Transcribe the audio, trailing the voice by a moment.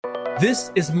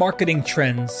This is Marketing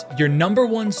Trends, your number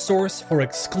one source for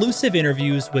exclusive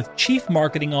interviews with chief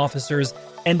marketing officers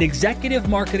and executive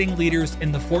marketing leaders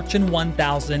in the Fortune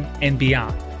 1000 and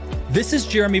beyond. This is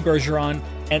Jeremy Bergeron,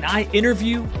 and I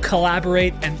interview,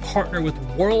 collaborate, and partner with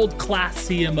world-class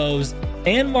CMOs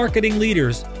and marketing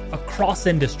leaders across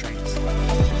industries.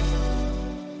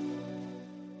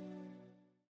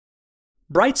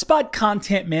 Brightspot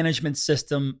Content Management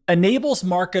System enables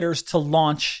marketers to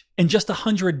launch in just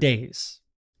 100 days.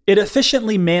 It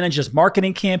efficiently manages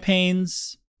marketing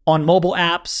campaigns on mobile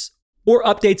apps or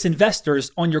updates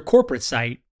investors on your corporate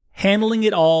site, handling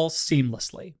it all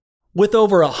seamlessly. With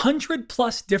over 100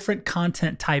 plus different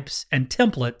content types and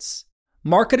templates,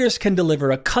 marketers can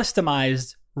deliver a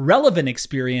customized, relevant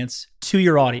experience to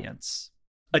your audience.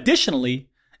 Additionally,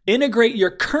 integrate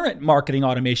your current marketing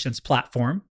automations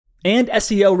platform and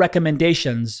SEO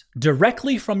recommendations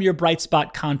directly from your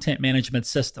Brightspot content management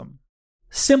system,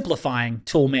 simplifying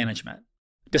tool management.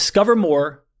 Discover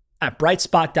more at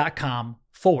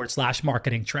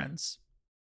brightspot.com/marketing trends.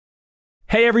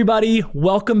 Hey everybody,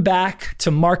 welcome back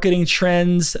to Marketing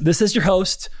Trends. This is your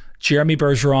host, Jeremy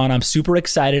Bergeron. I'm super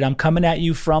excited. I'm coming at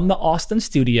you from the Austin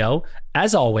studio,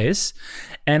 as always,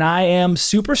 and I am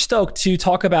super stoked to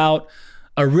talk about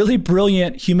a really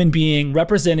brilliant human being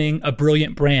representing a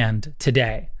brilliant brand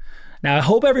today. Now, I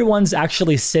hope everyone's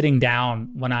actually sitting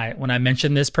down when I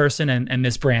mention this person and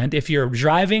this brand. If you're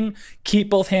driving, keep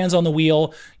both hands on the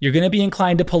wheel. You're going to be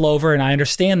inclined to pull over, and I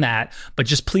understand that, but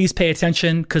just please pay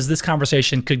attention because this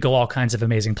conversation could go all kinds of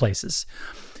amazing places.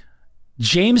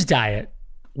 James Diet,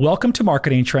 welcome to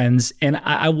Marketing Trends. And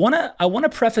I want to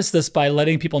preface this by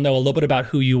letting people know a little bit about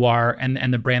who you are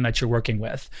and the brand that you're working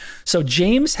with. So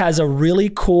James has a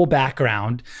really cool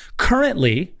background.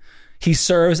 Currently, he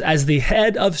serves as the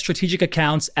head of strategic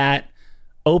accounts at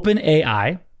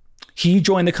OpenAI. He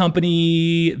joined the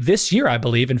company this year, I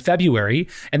believe, in February.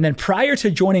 And then prior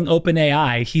to joining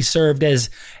OpenAI, he served as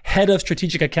head of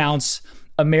strategic accounts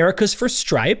Americas for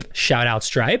Stripe, shout out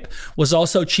Stripe, was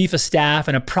also chief of staff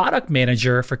and a product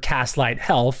manager for Castlight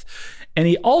Health. And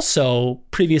he also,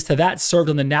 previous to that, served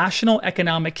on the National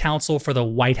Economic Council for the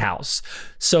White House.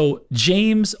 So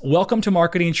James, welcome to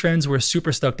Marketing Trends. We're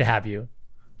super stoked to have you.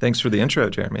 Thanks for the intro,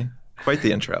 Jeremy. Quite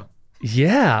the intro.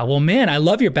 Yeah, well, man, I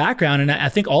love your background. And I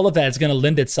think all of that is going to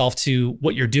lend itself to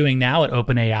what you're doing now at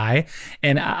OpenAI.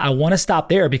 And I want to stop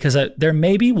there because there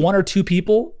may be one or two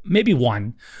people, maybe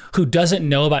one, who doesn't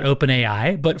know about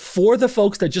OpenAI. But for the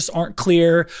folks that just aren't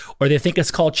clear or they think it's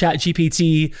called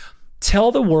ChatGPT,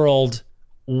 tell the world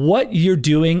what you're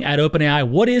doing at OpenAI.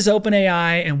 What is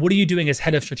OpenAI and what are you doing as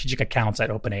head of strategic accounts at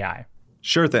OpenAI?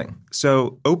 Sure thing.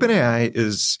 So OpenAI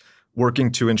is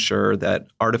working to ensure that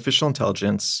artificial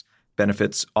intelligence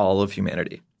benefits all of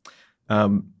humanity.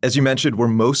 As you mentioned, we're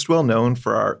most well known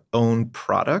for our own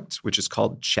product, which is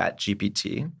called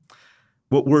ChatGPT.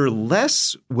 What we're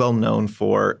less well known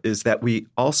for is that we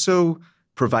also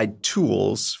provide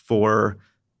tools for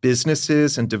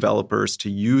businesses and developers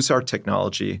to use our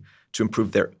technology to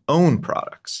improve their own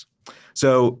products.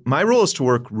 So my role is to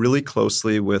work really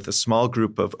closely with a small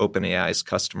group of OpenAI's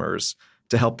customers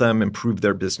to help them improve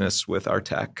their business with our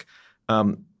tech.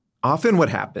 Often what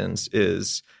happens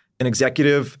is an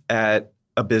executive at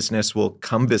a business will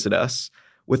come visit us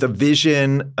with a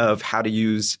vision of how to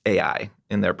use AI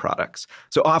in their products.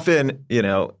 So often,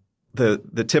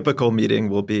 the typical meeting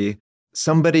will be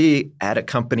somebody at a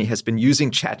company has been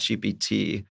using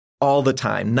ChatGPT all the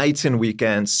time, nights and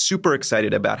weekends, super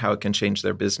excited about how it can change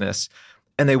their business.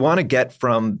 And they want to get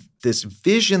from this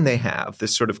vision they have,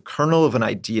 this sort of kernel of an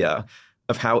idea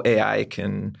of how AI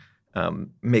can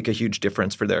make a huge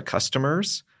difference for their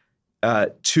customers,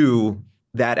 to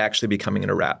that actually becoming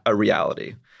a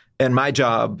reality. And my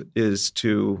job is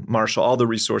to marshal all the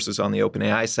resources on the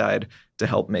OpenAI side to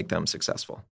help make them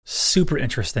successful. Super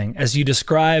interesting. As you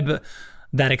describe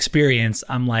that experience,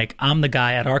 I'm the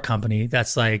guy at our company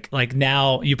that's like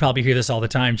now you probably hear this all the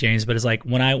time, James, but it's like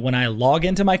when I log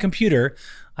into my computer,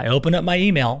 I open up my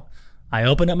email, I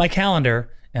open up my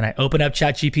calendar, and I open up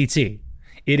ChatGPT.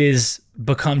 It has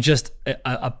become just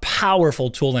a powerful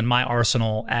tool in my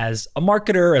arsenal as a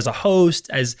marketer, as a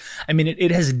host,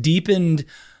 it has deepened.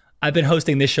 I've been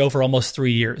hosting this show for almost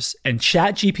 3 years, and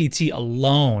ChatGPT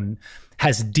alone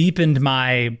has deepened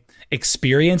my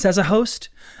experience as a host,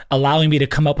 allowing me to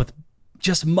come up with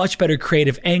just much better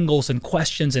creative angles and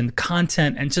questions and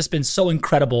content, and it's just been so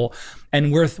incredible.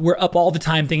 And we're up all the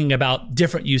time thinking about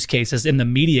different use cases in the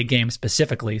media game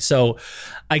specifically. So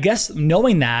I guess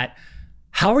knowing that,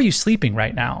 how are you sleeping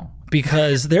right now?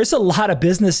 Because there's a lot of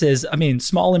businesses,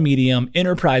 small and medium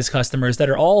enterprise customers that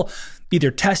are all either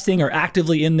testing or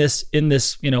actively in this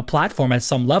platform at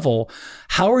some level,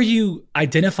 how are you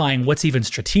identifying what's even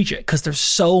strategic? Because there's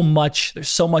so much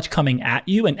coming at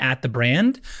you and at the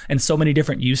brand and so many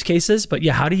different use cases. But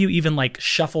yeah, how do you even like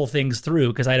shuffle things through?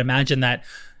 Because I'd imagine that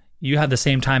you have the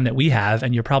same time that we have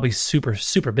and you're probably super,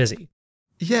 super busy.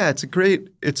 Yeah, it's a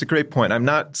great point. I'm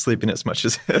not sleeping as much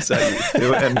as I used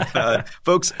to. And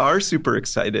folks are super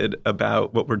excited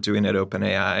about what we're doing at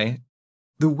OpenAI.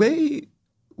 The way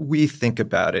we think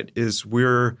about it is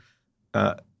where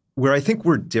I think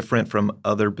we're different from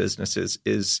other businesses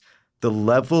is the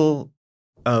level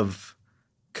of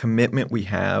commitment we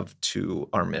have to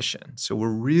our mission. So we're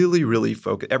really, really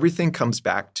focused. Everything comes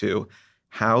back to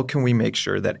how can we make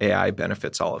sure that AI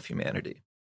benefits all of humanity?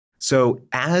 So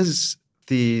as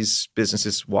these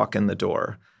businesses walk in the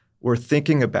door, we're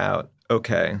thinking about,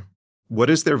 okay, what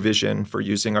is their vision for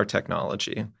using our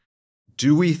technology?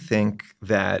 Do we think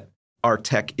that our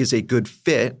tech is a good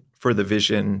fit for the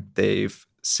vision they've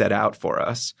set out for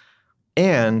us?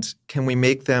 And can we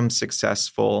make them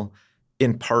successful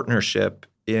in partnership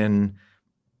in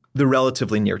the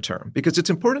relatively near term? Because it's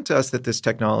important to us that this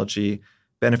technology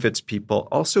benefits people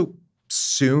also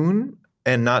soon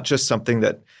and not just something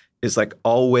that is like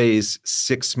always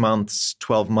 6 months,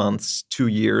 12 months, 2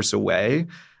 years away.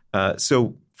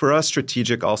 So for us,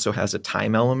 strategic also has a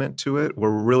time element to it. We're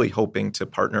really hoping to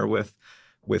partner with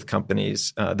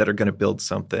companies that are going to build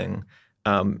something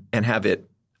and have it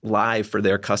live for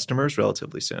their customers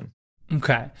relatively soon.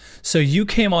 Okay. So you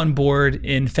came on board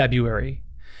in February.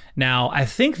 Now, I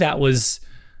think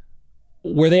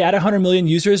were they at 100 million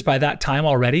users by that time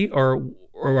already or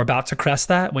about to crest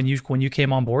that when you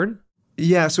came on board?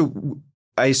 Yeah. So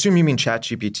I assume you mean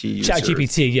ChatGPT users.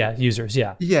 ChatGPT, yeah, users,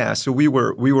 yeah. Yeah. So we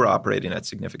were operating at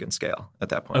significant scale at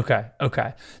that point.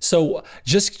 Okay. So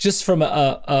just from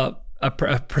a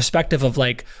perspective of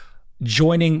like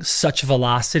joining such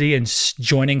velocity and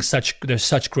there's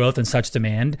such growth and such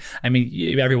demand. I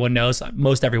mean,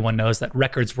 most everyone knows that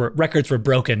records were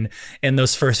broken in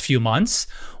those first few months.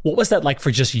 What was that like for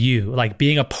just you? Like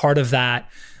being a part of that?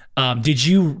 Did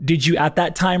you at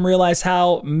that time realize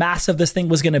how massive this thing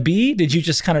was going to be? Did you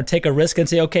just kind of take a risk and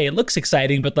say, okay, it looks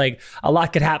exciting, but like a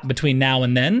lot could happen between now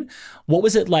and then? What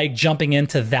was it like jumping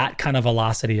into that kind of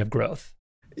velocity of growth?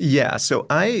 Yeah. So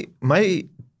my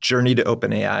journey to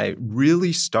OpenAI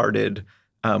really started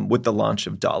with the launch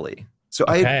of DALL-E. So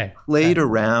I played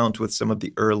around with some of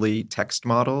the early text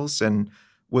models and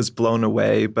was blown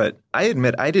away, but I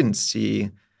admit I didn't see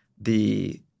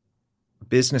the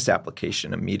business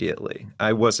application immediately.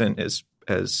 I wasn't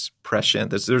as prescient.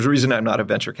 There's a reason I'm not a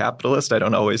venture capitalist. I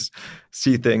don't always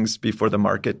see things before the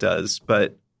market does.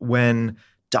 But when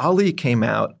DALL-E came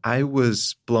out, I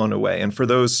was blown away. And for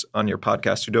those on your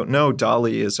podcast who don't know,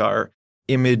 DALL-E is our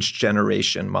image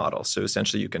generation model. So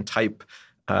essentially you can type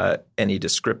any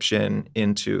description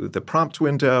into the prompt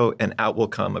window and out will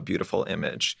come a beautiful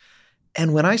image.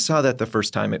 And when I saw that the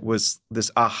first time, it was this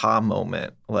aha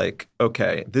moment, like,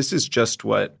 okay, this is just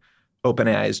what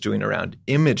OpenAI is doing around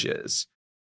images.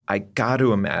 I got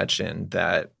to imagine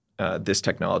that this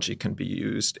technology can be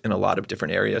used in a lot of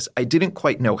different areas. I didn't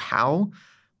quite know how,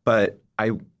 but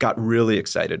I got really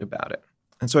excited about it.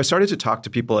 And so I started to talk to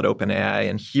people at OpenAI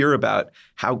and hear about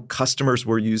how customers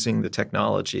were using the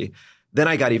technology. Then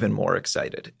I got even more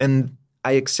excited. And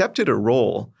I accepted a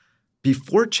role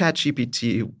before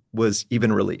ChatGPT was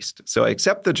even released. So I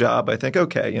accept the job. I think,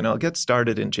 okay, I'll get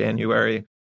started in January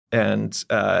and,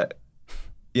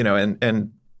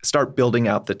 and start building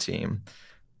out the team.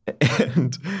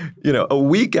 And, a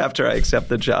week after I accept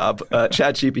the job,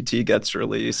 ChatGPT gets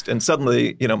released. And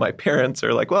suddenly, my parents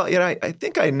are like, well, I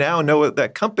think I now know what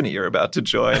that company you're about to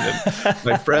join. And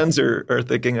my friends are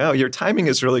thinking, oh, your timing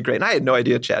is really great. And I had no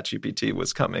idea ChatGPT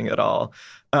was coming at all.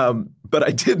 But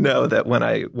I did know that when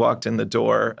I walked in the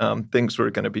door, things were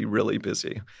going to be really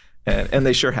busy. And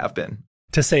they sure have been.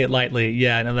 To say it lightly,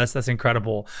 yeah, no, that's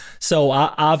incredible. So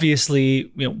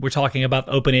obviously, we're talking about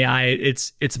OpenAI.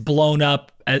 It's blown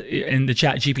up in the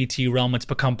ChatGPT realm. It's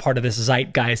become part of this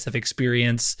zeitgeist of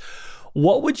experience.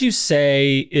 What would you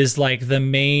say is like the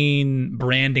main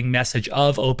branding message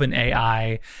of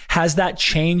OpenAI? Has that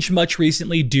changed much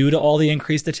recently due to all the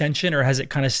increased attention, or has it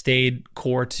kind of stayed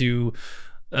core to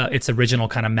its original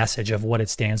kind of message of what it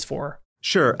stands for?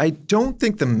 Sure. I don't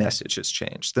think the message has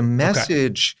changed. The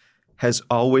message has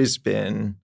always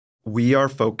been, we are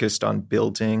focused on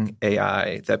building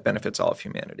AI that benefits all of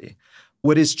humanity.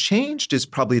 What has changed is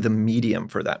probably the medium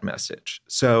for that message.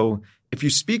 So if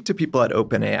you speak to people at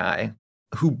OpenAI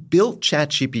who built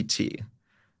ChatGPT,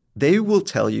 they will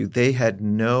tell you they had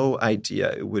no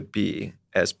idea it would be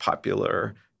as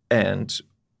popular and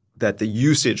that the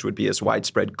usage would be as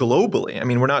widespread globally. I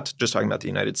mean, we're not just talking about the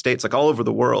United States, like all over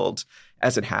the world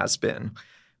as it has been.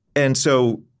 And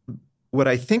so what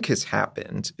I think has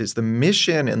happened is the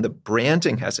mission and the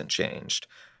branding hasn't changed,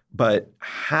 but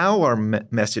how our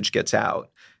message gets out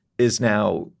is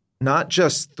now not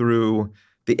just through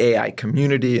the AI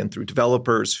community and through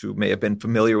developers who may have been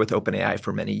familiar with OpenAI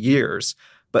for many years,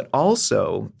 but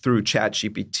also through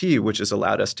ChatGPT, which has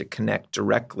allowed us to connect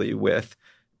directly with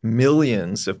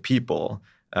millions of people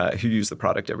who use the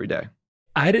product every day.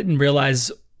 I didn't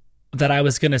realize that I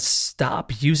was going to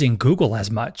stop using Google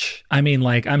as much. I mean,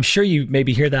 like, I'm sure you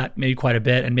maybe hear that maybe quite a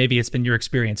bit, and maybe it's been your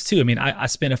experience too. I mean, I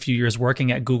spent a few years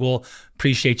working at Google.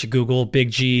 Appreciate you, Google.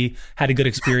 Big G, had a good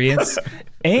experience.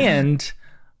 And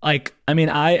like, I mean,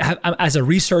 I'm as a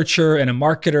researcher and a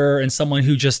marketer and someone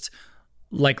who just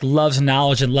like loves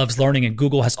knowledge and loves learning, and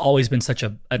Google has always been such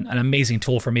an amazing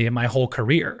tool for me in my whole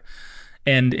career.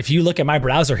 And if you look at my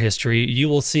browser history, you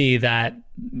will see that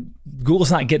Google's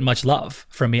not getting much love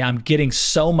from me. I'm getting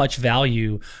so much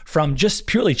value from just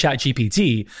purely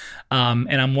ChatGPT. And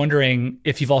I'm wondering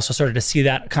if you've also started to see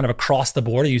that kind of across the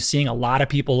board. Are you seeing a lot of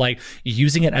people like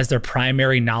using it as their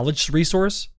primary knowledge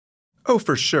resource? Oh,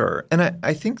 for sure. And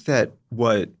I think that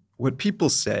what people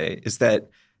say is that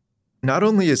not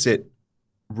only is it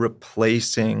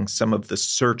replacing some of the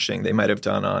searching they might have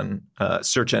done on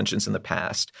search engines in the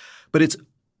past, but it's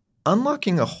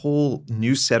unlocking a whole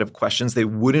new set of questions they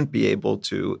wouldn't be able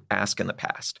to ask in the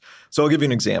past. So I'll give you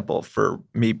an example for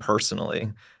me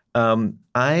personally.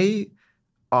 I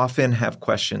often have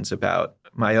questions about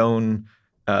my own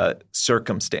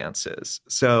circumstances.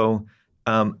 So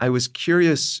I was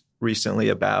curious recently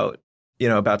about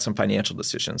some financial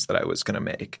decisions that I was going to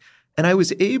make. And I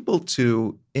was able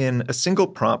to, in a single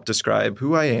prompt, describe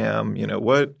who I am,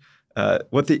 what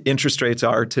the interest rates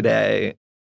are today,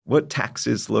 what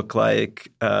taxes look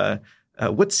like,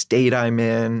 what state I'm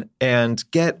in, and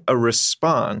get a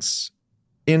response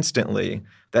instantly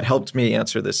that helped me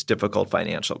answer this difficult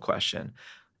financial question.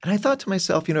 And I thought to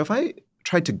myself, if I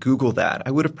tried to Google that,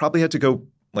 I would have probably had to go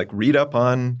like read up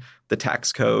on the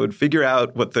tax code, figure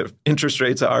out what the interest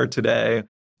rates are today,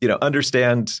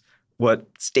 understand what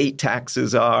state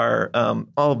taxes are,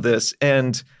 all of this.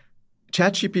 And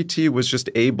ChatGPT was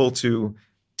just able to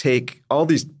take all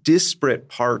these disparate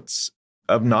parts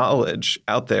of knowledge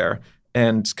out there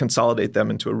and consolidate them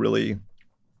into a really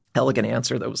elegant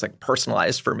answer that was like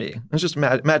personalized for me. It was just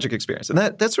a magic experience. And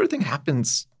that sort of thing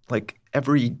happens like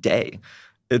every day.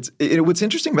 What's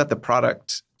interesting about the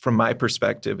product from my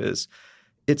perspective is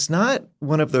it's not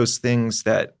one of those things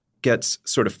that gets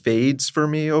sort of fades for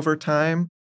me over time.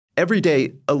 Every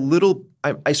day,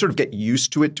 I sort of get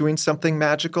used to it doing something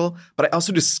magical, but I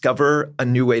also discover a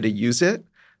new way to use it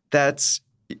that's,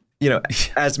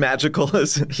 as magical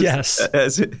as yes,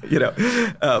 as the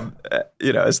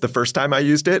first time I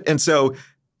used it. And so,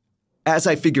 as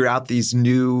I figure out these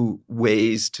new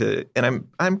ways to, and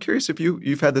I'm curious if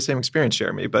you've had the same experience,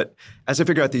 Jeremy, but as I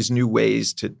figure out these new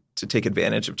ways to take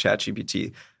advantage of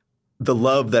ChatGPT, the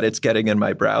love that it's getting in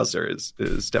my browser is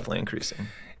definitely increasing.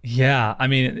 Yeah. I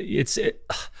mean,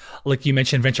 like you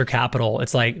mentioned venture capital.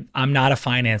 It's like, I'm not a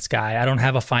finance guy. I don't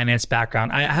have a finance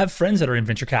background. I have friends that are in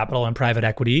venture capital and private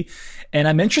equity, and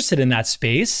I'm interested in that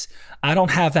space. I don't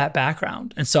have that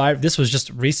background. And so this was just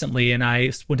recently, and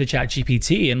I went to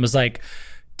ChatGPT and was like,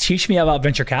 teach me about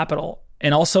venture capital.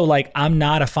 And also like, I'm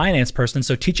not a finance person,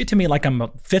 so teach it to me like I'm a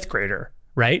fifth grader,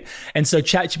 right? And so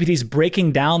ChatGPT is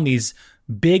breaking down these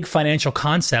big financial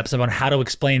concepts about how to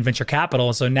explain venture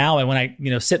capital. So now when I,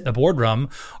 sit in the boardroom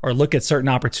or look at certain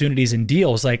opportunities and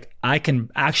deals, like I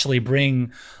can actually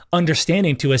bring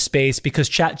understanding to a space because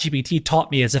ChatGPT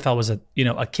taught me as if I was a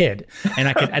kid, and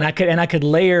I could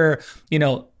layer,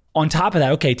 on top of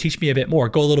that, okay, teach me a bit more,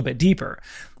 go a little bit deeper.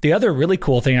 The other really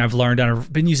cool thing I've learned, and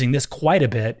I've been using this quite a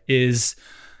bit, is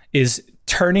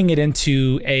turning it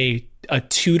into a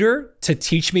tutor to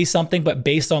teach me something, but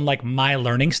based on like my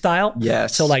learning style.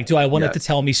 Yes. So like, do I want it to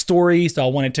tell me stories? Do I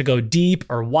want it to go deep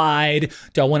or wide?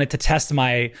 Do I want it to test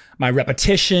my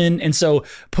repetition? And so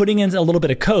putting in a little bit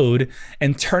of code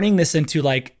and turning this into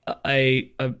like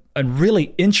a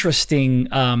really interesting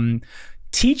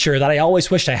teacher that I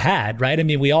always wished I had, right? I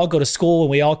mean, we all go to school and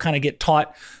we all kind of get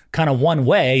taught kind of one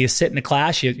way. You sit in a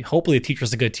class, hopefully the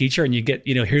teacher's a good teacher and you get,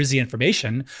 here's the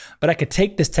information. But I could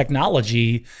take this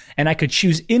technology and I could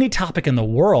choose any topic in the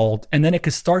world, and then it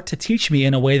could start to teach me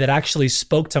in a way that actually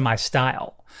spoke to my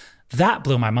style. That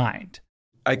blew my mind.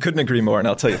 I couldn't agree more. And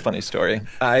I'll tell you a funny story.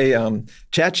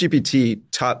 ChatGPT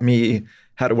taught me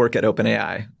how to work at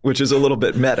OpenAI, which is a little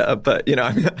bit meta, but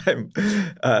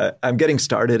I'm getting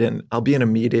started and I'll be in a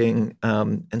meeting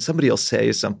and somebody will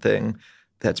say something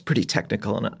that's pretty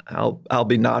technical, and I'll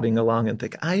be nodding along and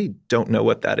think, I don't know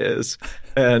what that is.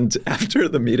 And after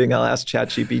the meeting, I'll ask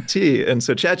ChatGPT, and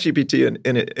so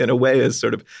ChatGPT in a way is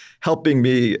sort of helping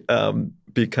me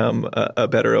become a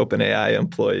better OpenAI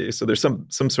employee. So there's some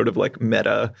sort of like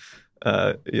meta-ness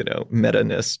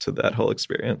to that whole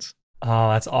experience. Oh,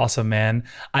 that's awesome, man.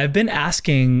 I've been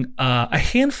asking a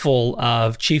handful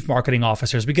of chief marketing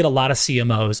officers. We get a lot of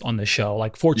CMOs on the show,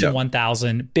 like Fortune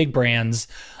 1000, big brands,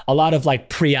 a lot of like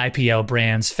pre-IPO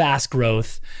brands, fast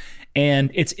growth. And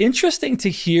it's interesting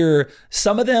to hear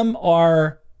some of them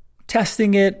are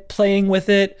testing it, playing with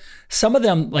it. Some of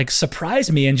them like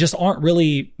surprise me and just aren't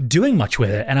really doing much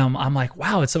with it. And I'm like,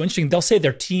 wow, it's so interesting. They'll say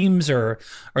their teams are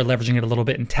leveraging it a little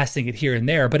bit and testing it here and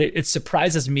there, but it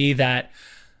surprises me that.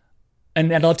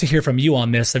 And I'd love to hear from you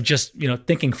on this of just,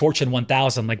 thinking Fortune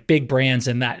 1000, like big brands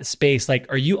in that space. Like,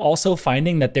 are you also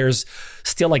finding that there's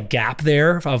still a gap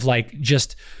there of like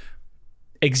just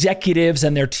executives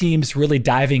and their teams really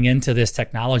diving into this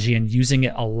technology and using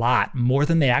it a lot more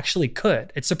than they actually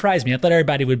could? It surprised me. I thought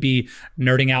everybody would be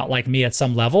nerding out like me at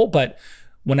some level, but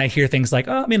when I hear things like,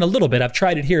 a little bit, I've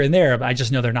tried it here and there, but I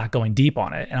just know they're not going deep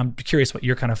on it. And I'm curious what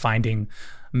you're kind of finding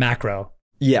macro.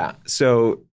 Yeah.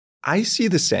 So I see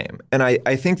the same. And I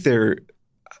think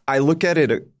I look at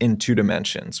it in two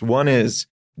dimensions. One is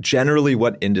generally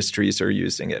what industries are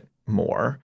using it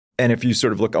more. And if you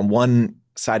sort of look on one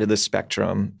side of the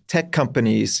spectrum, tech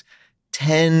companies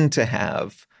tend to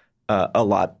have a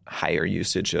lot higher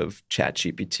usage of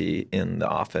ChatGPT in the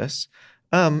office.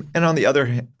 And on the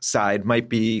other side might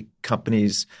be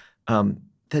companies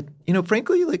that,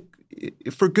 frankly, like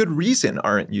for good reason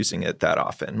aren't using it that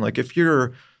often. Like if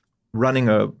you're running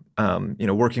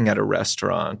working at a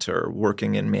restaurant or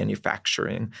working in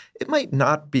manufacturing, it might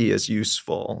not be as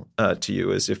useful to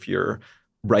you as if you're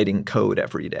writing code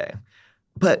every day.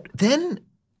 But then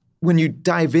when you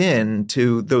dive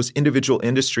into those individual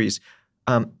industries,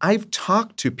 I've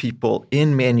talked to people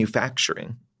in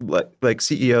manufacturing, like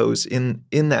CEOs in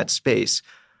that space,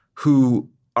 who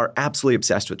are absolutely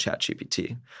obsessed with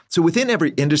ChatGPT. So within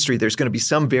every industry, there's going to be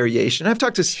some variation. I've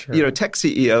talked to tech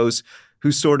CEOs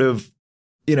who sort of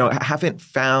haven't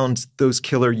found those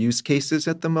killer use cases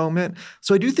at the moment.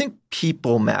 So I do think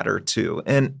people matter too.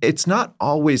 And it's not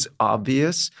always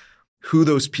obvious who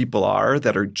those people are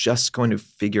that are just going to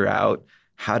figure out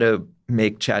how to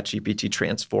make ChatGPT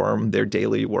transform their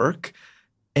daily work.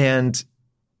 And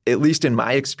at least in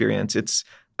my experience,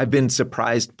 I've been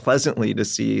surprised pleasantly to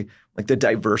see like the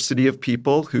diversity of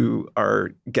people who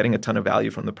are getting a ton of value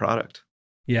from the product.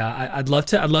 Yeah, I'd love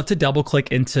to double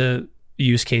click into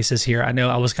use cases here. I know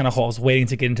I was waiting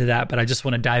to get into that, but I just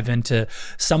want to dive into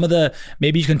some of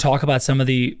maybe you can talk about some of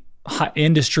the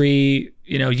industry,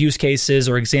 use cases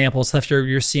or examples, stuff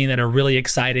you're seeing that are really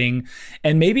exciting,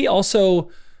 and maybe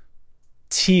also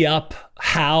tee up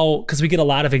how, because we get a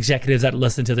lot of executives that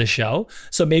listen to this show,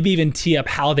 so maybe even tee up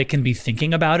how they can be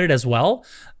thinking about it as well.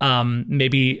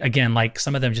 Maybe again, like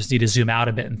some of them just need to zoom out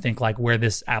a bit and think like where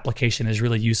this application is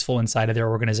really useful inside of their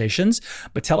organizations.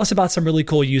 But tell us about some really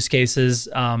cool use cases.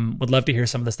 Would love to hear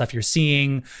some of the stuff you're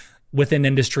seeing within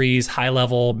industries, high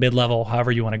level, mid level,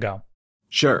 however you want to go.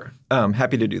 Sure.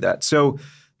 Happy to do that. So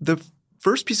the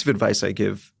first piece of advice I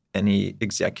give any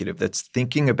executive that's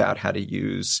thinking about how to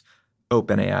use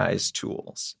OpenAI's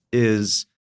tools is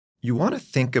you want to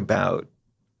think about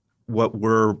what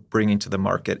we're bringing to the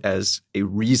market as a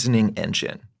reasoning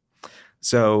engine.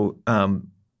 So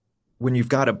when you've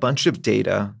got a bunch of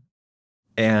data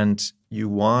and you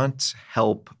want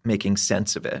help making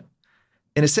sense of it,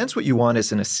 in a sense, what you want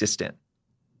is an assistant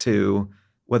to,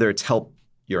 whether it's help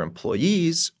your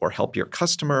employees or help your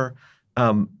customer.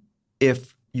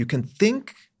 If you can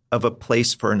think of a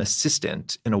place for an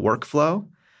assistant in a workflow,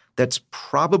 that's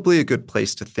probably a good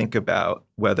place to think about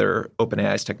whether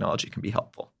OpenAI's technology can be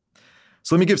helpful.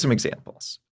 So let me give some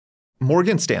examples.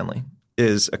 Morgan Stanley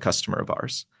is a customer of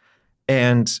ours,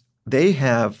 and they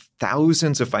have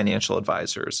thousands of financial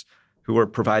advisors who are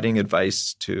providing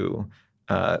advice to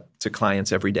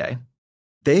clients every day.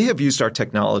 They have used our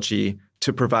technology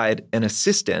to provide an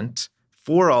assistant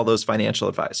for all those financial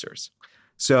advisors.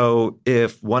 So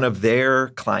if one of their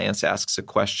clients asks a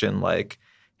question like,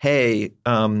 hey,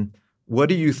 what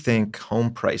do you think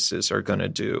home prices are going to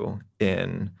do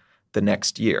in the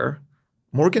next year?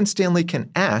 Morgan Stanley can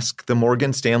ask the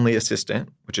Morgan Stanley Assistant,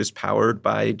 which is powered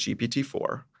by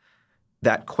GPT-4,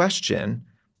 that question.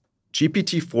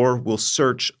 GPT-4 will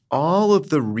search all of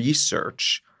the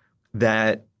research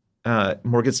that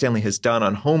Morgan Stanley has done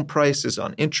on home prices,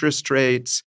 on interest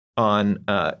rates, on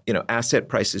asset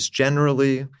prices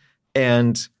generally,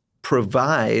 and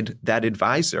provide that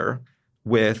advisor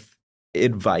with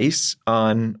advice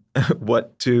on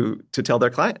what to tell their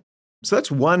client. So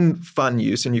that's one fun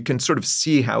use, and you can sort of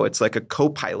see how it's like a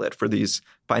co-pilot for these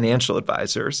financial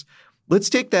advisors. Let's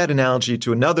take that analogy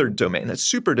to another domain that's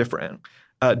super different.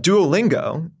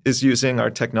 Duolingo is using our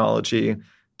technology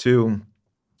to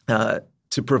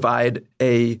provide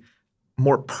a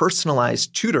more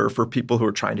personalized tutor for people who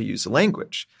are trying to use a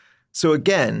language. So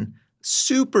again,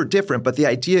 super different, but the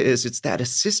idea is it's that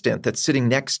assistant that's sitting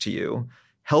next to you,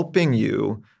 helping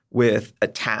you with a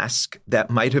task that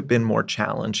might have been more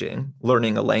challenging,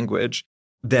 learning a language,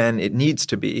 than it needs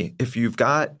to be. If you've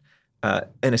got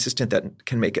an assistant that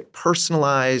can make it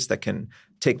personalized, that can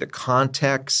take the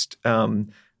context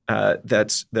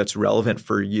that's relevant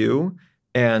for you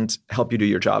and help you do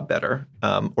your job better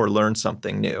or learn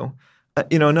something new.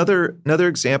 Another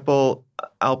example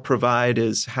I'll provide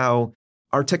is how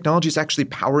our technology is actually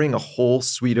powering a whole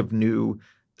suite of new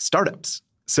startups.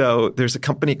 So there's a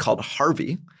company called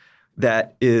Harvey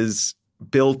that is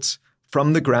built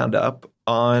from the ground up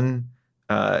on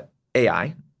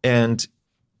AI. And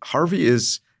Harvey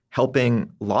is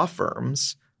helping law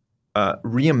firms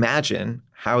reimagine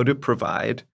how to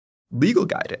provide legal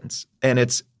guidance. And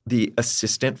it's the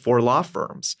assistant for law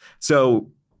firms. So,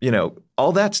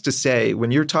 all that's to say,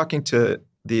 when you're talking to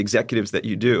the executives that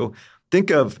you do,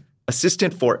 think of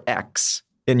assistant for X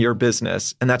in your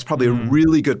business. And that's probably a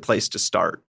really good place to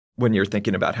start when you're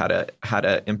thinking about how to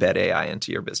embed AI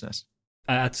into your business.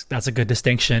 That's a good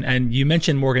distinction. And you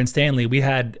mentioned Morgan Stanley. We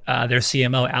had their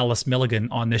CMO, Alice Milligan,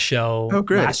 on this show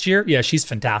last year. Yeah, she's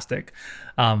fantastic.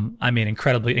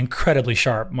 Incredibly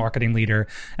sharp marketing leader.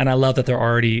 And I love that they're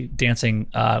already dancing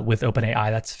with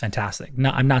OpenAI. That's fantastic.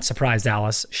 I'm not surprised,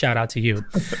 Alice. Shout out to you.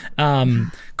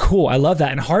 Cool. I love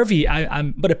that. And Harvey,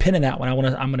 I'm put a pin in that one.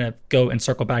 I'm gonna go and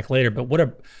circle back later.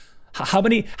 But how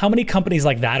many companies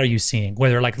like that are you seeing where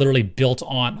they're like literally built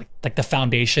on like the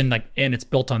foundation, and it's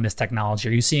built on this technology?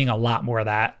 Are you seeing a lot more of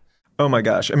that? Oh my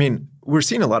gosh. We're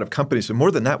seeing a lot of companies, but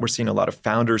more than that, we're seeing a lot of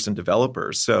founders and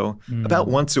developers. So about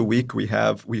once a week, we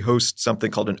host something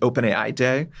called an OpenAI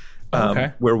Day,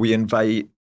 where we invite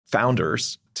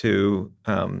founders to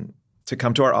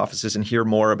come to our offices and hear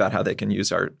more about how they can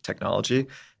use our technology.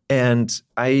 And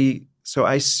I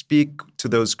speak to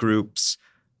those groups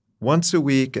once a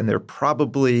week, and there are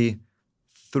probably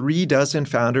 36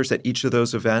 founders at each of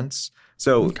those events.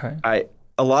 So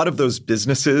a lot of those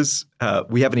businesses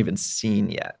we haven't even seen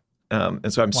yet,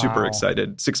 and so I'm super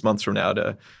excited 6 months from now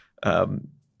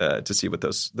to see what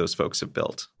those folks have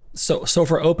built. So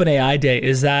for OpenAI Day,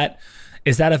 is that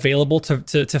available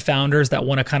to founders that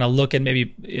want to kind of look and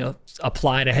maybe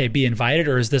apply to be invited,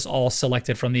 or is this all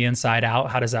selected from the inside out?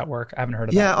 How does that work? I haven't heard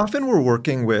of that. Yeah, often we're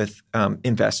working with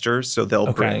investors, so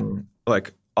they'll bring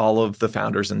like all of the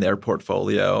founders in their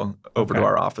portfolio over to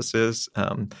our offices.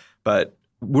 But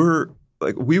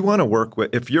we want to work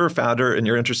with. If you're a founder and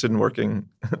you're interested in working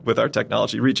with our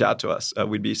technology, reach out to us.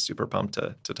 We'd be super pumped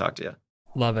to talk to you.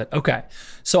 Love it. Okay.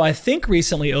 So I think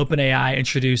recently OpenAI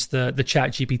introduced the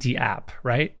ChatGPT app,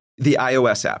 right? The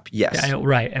iOS app, yes. Yeah,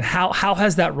 right. And how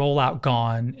has that rollout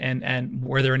gone? And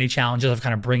were there any challenges of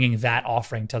kind of bringing that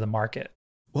offering to the market?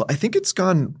 Well, I think it's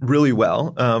gone really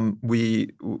well.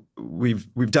 We've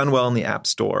done well in the App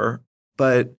Store,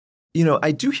 but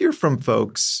I do hear from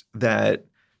folks that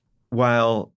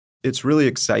while it's really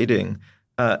exciting,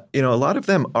 a lot of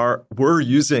them were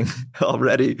using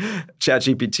already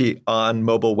ChatGPT on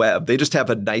mobile web. They just have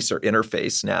a nicer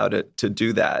interface now to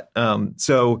do that.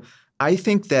 So I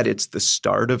think that it's the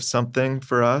start of something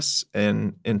for us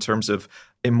in terms of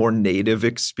a more native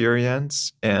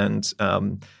experience. And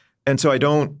so I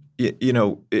don't,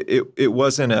 it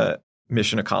wasn't a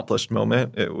mission accomplished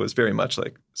moment. It was very much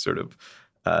like sort of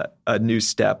a new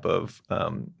step of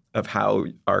how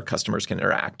our customers can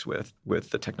interact with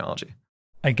the technology.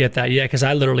 I get that. Yeah, because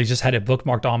I literally just had it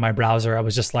bookmarked on my browser. I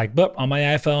was just like, boop, on my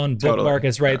iPhone, bookmark,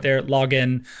 it's right there, log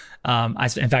in.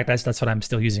 In fact, that's what I'm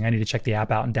still using. I need to check the app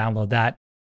out and download that.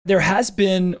 There has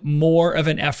been more of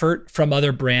an effort from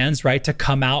other brands, right, to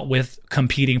come out with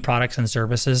competing products and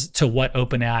services to what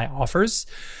OpenAI offers.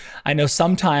 I know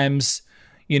sometimes,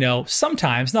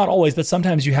 not always, but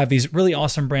sometimes you have these really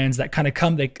awesome brands that kind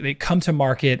of they come to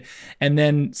market, and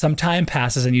then some time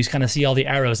passes and you kind of see all the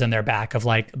arrows in their back of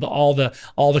like all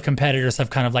the competitors have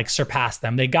kind of like surpassed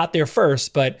them. They got there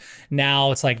first, but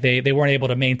now it's like they weren't able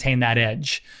to maintain that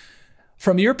edge.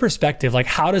 From your perspective, like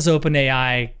how does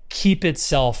OpenAI keep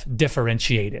itself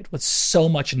differentiated with so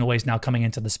much noise now coming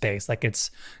into the space? Like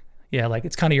it's, yeah, like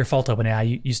it's kind of your fault,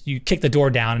 OpenAI. You kick the door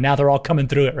down and now they're all coming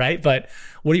through it, right? But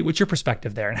what's your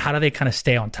perspective there, and how do they kind of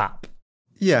stay on top?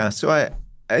 Yeah, so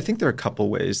I think there are a couple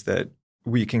ways that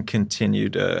we can continue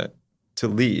to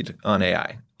lead on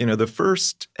AI. The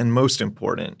first and most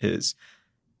important is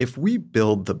if we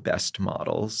build the best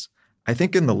models, I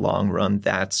think in the long run,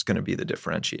 that's going to be the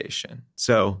differentiation.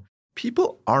 So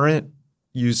people aren't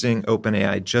using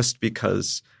OpenAI just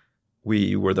because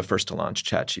we were the first to launch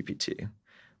ChatGPT.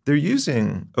 They're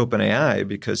using OpenAI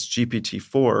because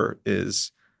GPT-4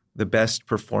 is the best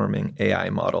performing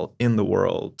AI model in the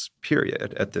world,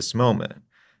 period, at this moment.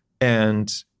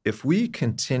 And if we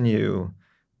continue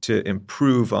to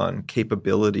improve on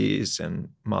capabilities and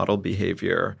model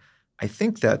behavior, I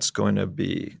think that's going to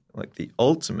be like the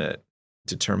ultimate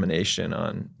determination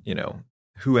on,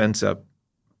 who ends up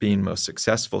being most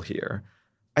successful here.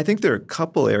 I think there are a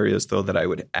couple areas, though, that I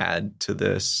would add to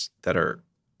this that are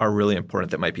really important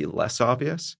that might be less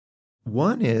obvious.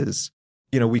 One is,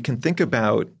 we can think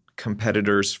about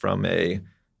competitors from a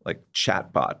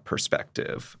chatbot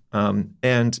perspective.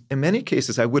 And in many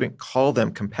cases, I wouldn't call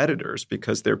them competitors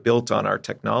because they're built on our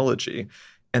technology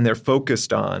and they're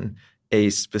focused on a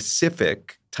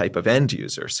specific type of end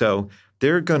user. So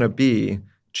there are going to be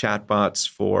chatbots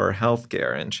for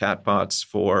healthcare and chatbots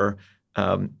for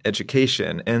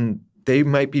education, and they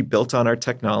might be built on our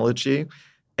technology.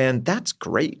 And that's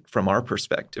great from our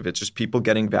perspective. It's just people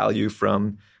getting value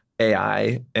from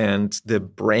AI, and the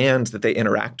brand that they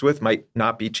interact with might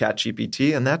not be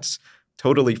ChatGPT, and that's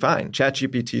totally fine.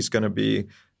 ChatGPT is going to be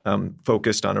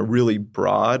focused on a really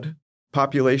broad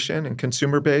population and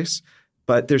consumer base,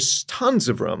 but there's tons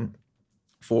of room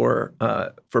for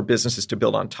businesses to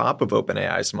build on top of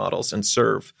OpenAI's models and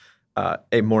serve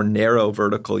a more narrow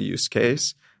vertical use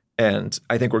case. And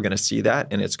I think we're going to see that,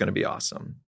 and it's going to be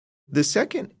awesome. The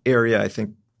second area I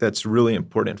think that's really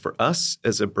important for us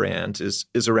as a brand is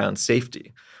around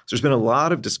safety. So there's been a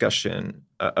lot of discussion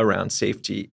around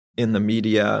safety in the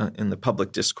media, in the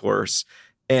public discourse,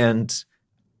 and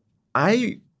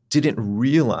I didn't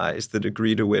realize the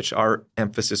degree to which our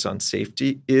emphasis on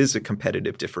safety is a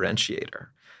competitive differentiator.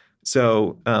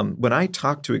 So when I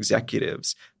talk to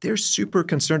executives, they're super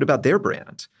concerned about their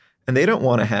brand, and they don't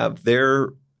want to have their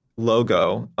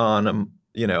logo on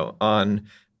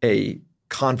a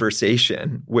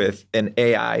conversation with an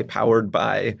AI powered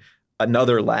by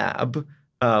another lab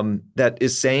that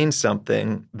is saying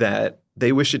something that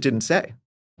they wish it didn't say.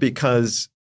 Because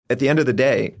at the end of the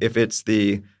day, if it's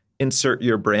the insert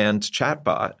your brand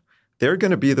chatbot, they're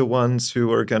going to be the ones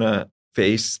who are going to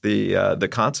face the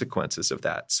consequences of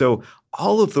that. So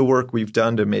all of the work we've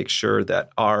done to make sure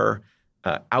that our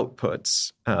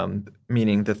outputs,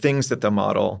 meaning the things that the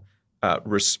model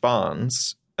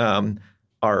responds,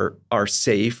 are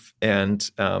safe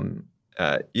and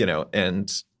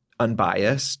and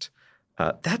unbiased.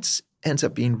 That ends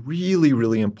up being really,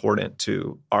 really important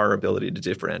to our ability to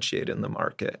differentiate in the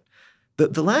market.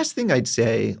 The last thing I'd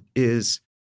say is,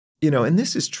 and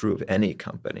this is true of any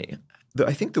company,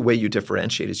 I think the way you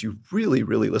differentiate is you really,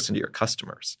 really listen to your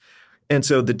customers. And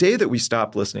so the day that we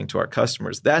stop listening to our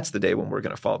customers, that's the day when we're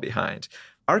going to fall behind.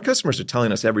 Our customers are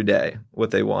telling us every day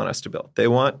what they want us to build. They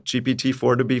want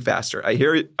GPT-4 to be faster. I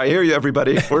hear you,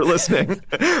 everybody. We're listening.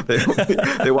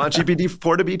 They want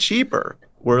GPT-4 to be cheaper.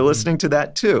 We're listening to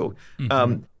that too.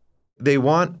 Mm-hmm. They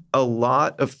want a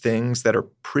lot of things that are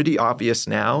pretty obvious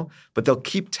now, but they'll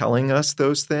keep telling us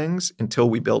those things until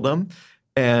we build them.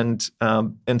 And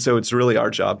so it's really our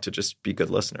job to just be good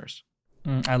listeners.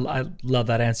 I love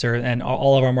that answer. And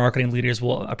all of our marketing leaders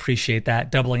will appreciate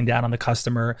that, doubling down on the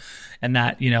customer, and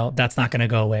that, that's not going to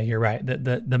go away. You're right.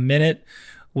 The minute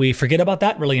we forget about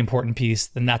that really important piece,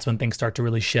 then that's when things start to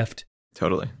really shift.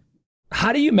 Totally.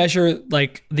 How do you measure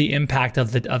the impact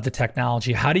of the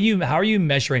technology? How are you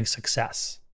measuring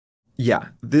success? Yeah,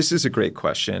 this is a great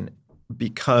question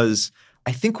because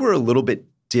I think we're a little bit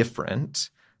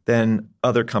different than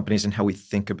other companies in how we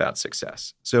think about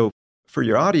success. So for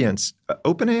your audience,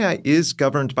 OpenAI is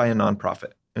governed by a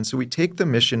nonprofit. And so we take the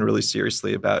mission really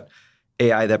seriously about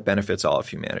AI that benefits all of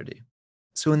humanity.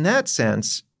 So in that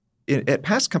sense, at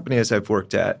past companies I've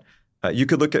worked at, you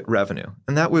could look at revenue,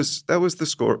 and that was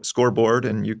the scoreboard,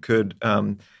 and you could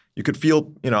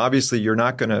feel, obviously you're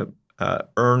not going to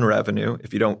earn revenue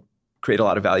if you don't create a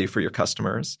lot of value for your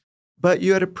customers, but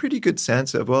you had a pretty good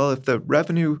sense of, well, if the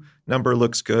revenue number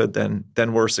looks good,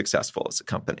 then we're successful as a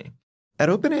company. At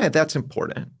OpenAI, that's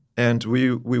important, and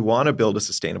we want to build a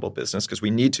sustainable business because we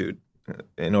need to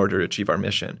in order to achieve our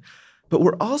mission. But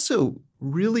we're also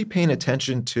really paying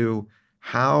attention to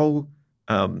how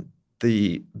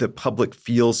the public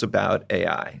feels about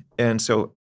AI. And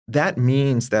so that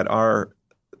means that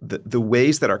the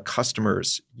ways that our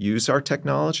customers use our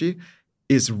technology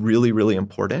is really, really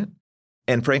important.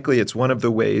 And frankly, it's one of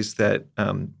the ways that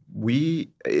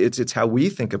it's how we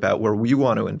think about where we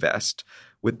want to invest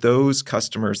with those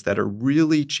customers that are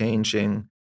really changing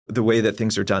the way that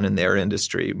things are done in their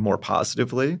industry more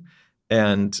positively.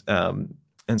 And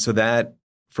so that,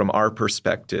 from our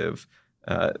perspective,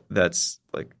 that's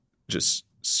like just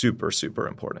super, super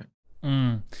important.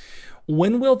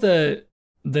 When will the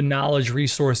knowledge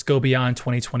resource go beyond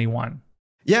 2021?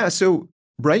 Yeah, so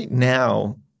right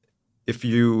now, if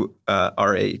you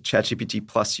are a ChatGPT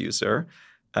Plus user,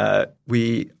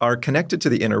 we are connected to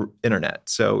the internet.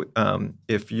 So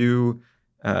if you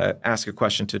ask a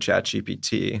question to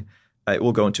ChatGPT, it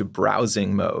will go into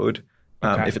browsing mode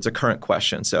if it's a current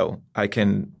question. So I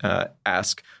can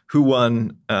ask who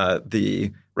won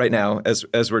right now,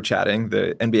 as we're chatting,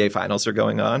 the NBA Finals are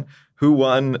going on. Who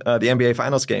won the NBA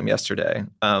Finals game yesterday?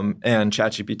 And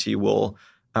ChatGPT will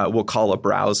call a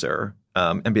browser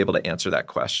and be able to answer that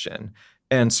question.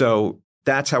 And so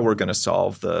that's how we're going to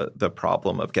solve the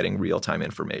problem of getting real-time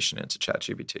information into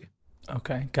ChatGPT.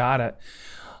 Okay, got it.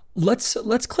 Let's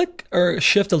click or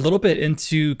shift a little bit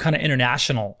into kind of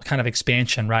international kind of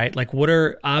expansion, right? Like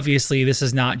obviously this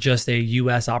is not just a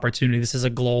US opportunity. This is a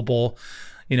global,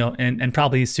 and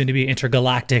probably soon to be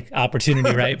intergalactic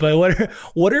opportunity, right? But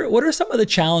what are some of the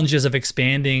challenges of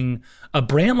expanding a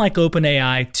brand like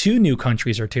OpenAI to new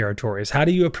countries or territories? How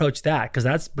do you approach that? Because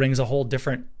that brings a whole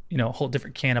different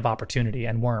can of opportunity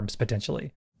and worms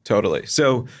potentially. Totally.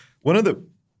 So one of the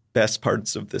best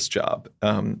parts of this job,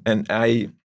 and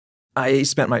I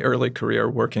spent my early career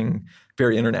working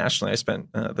very internationally. I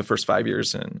spent the first 5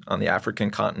 years on the African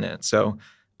continent. So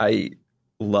I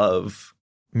love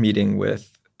meeting with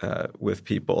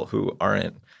people who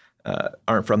aren't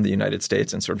from the United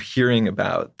States and sort of hearing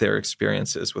about their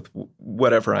experiences with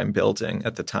whatever I'm building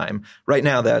at the time. Right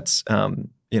now, that's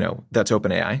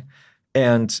OpenAI.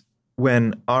 And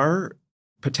when our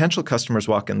potential customers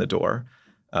walk in the door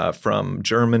from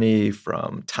Germany,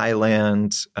 from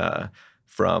Thailand,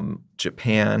 from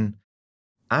Japan,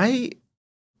 I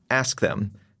ask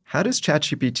them, how does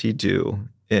ChatGPT do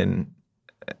in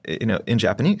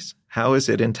Japanese? How is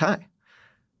it in Thai?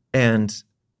 And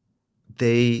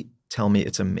they tell me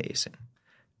it's amazing.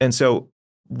 And so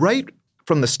right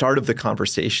from the start of the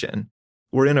conversation,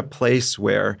 we're in a place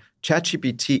where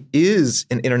ChatGPT is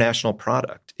an international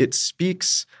product. It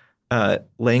speaks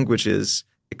languages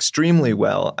extremely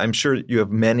well. I'm sure you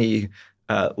have many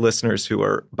listeners who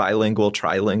are bilingual,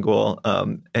 trilingual,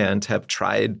 and have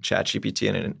tried ChatGPT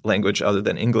in a language other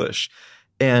than English.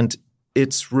 And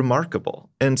it's remarkable.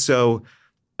 And so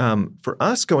for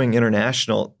us, going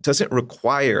international doesn't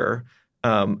require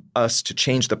us to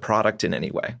change the product in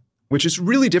any way, which is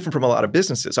really different from a lot of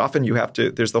businesses. Often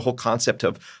there's the whole concept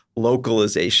of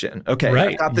localization. Okay,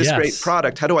 right. I've got this great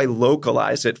product. How do I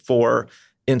localize it for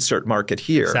insert market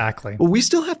here? Exactly. Well, we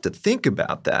still have to think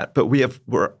about that, but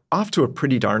we're off to a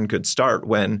pretty darn good start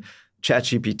when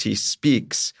ChatGPT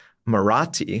speaks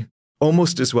Marathi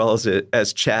almost as well as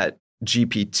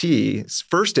ChatGPT's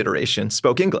first iteration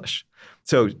spoke English.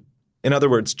 So in other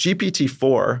words,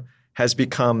 GPT-4 has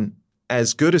become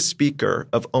as good a speaker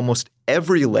of almost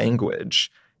every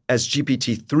language as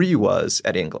GPT-3 was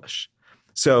at English.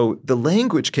 So the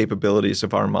language capabilities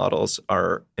of our models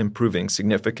are improving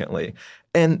significantly.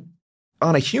 And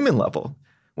on a human level,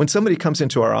 when somebody comes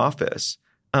into our office,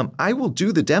 I will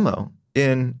do the demo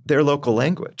in their local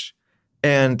language.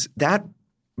 And that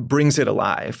brings it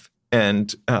alive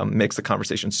and makes the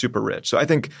conversation super rich. So I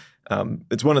think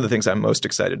it's one of the things I'm most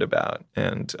excited about.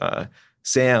 And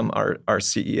Sam, our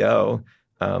CEO,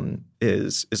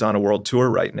 is on a world tour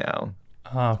right now,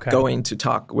 going to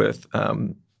talk with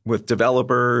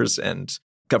developers and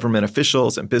government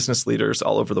officials and business leaders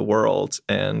all over the world.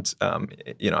 And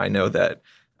I know that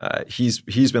he's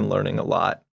been learning a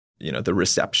lot. The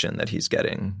reception that he's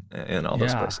getting in all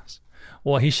those places.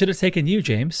 Well, he should have taken you,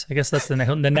 James. I guess that's the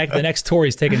next tour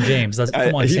he's taking James.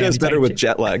 Come on, he Sam, does better with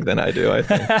jet lag than I do, I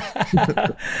think.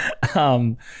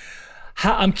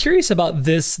 I'm curious about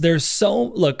this. To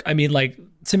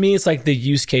me, it's like the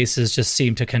use cases just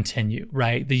seem to continue,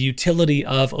 right? The utility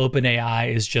of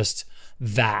OpenAI is just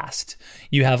vast.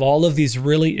 You have all of these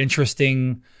really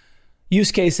interesting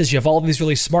use cases. You have all of these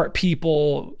really smart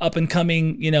people, up and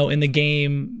coming, in the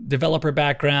game, developer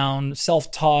background,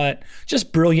 self-taught,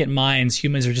 just brilliant minds.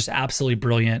 Humans are just absolutely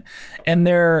brilliant. And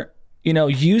they're,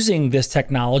 using this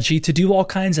technology to do all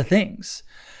kinds of things.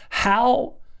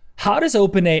 How does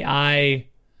OpenAI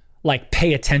like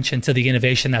pay attention to the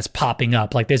innovation that's popping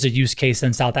up. Like there's a use case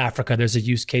in South Africa, there's a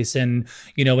use case in,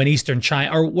 in Eastern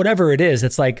China or whatever it is.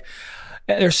 It's like,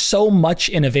 there's so much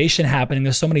innovation happening.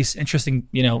 There's so many interesting,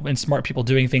 and smart people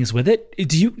doing things with it.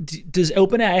 Does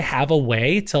OpenAI have a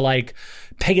way to like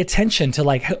pay attention to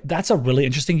like, that's a really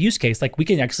interesting use case. Like we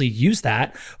can actually use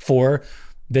that for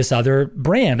this other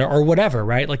brand or whatever,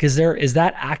 right? Like, is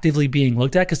that actively being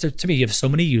looked at? Because to me, you have so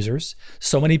many users,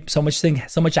 so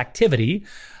much activity.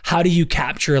 How do you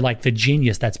capture like the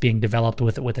genius that's being developed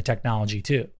with the technology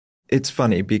too? It's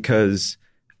funny because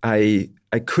I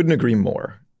couldn't agree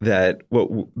more that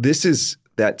this is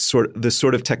the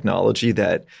sort of technology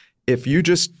that if you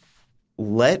just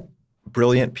let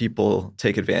brilliant people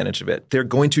take advantage of it, they're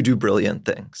going to do brilliant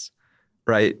things,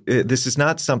 right? This is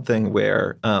not something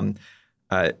where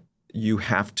you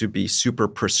have to be super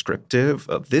prescriptive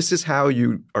of this is how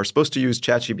you are supposed to use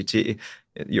ChatGPT.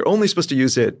 You're only supposed to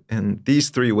use it in these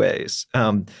 3 ways.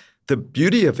 The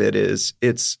beauty of it is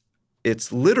it's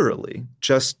literally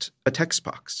just a text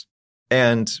box.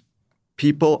 And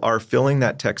people are filling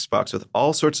that text box with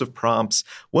all sorts of prompts.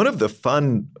 One of the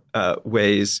fun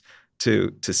ways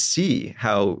to see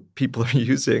how people are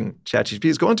using ChatGPT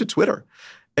is go onto Twitter,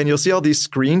 and you'll see all these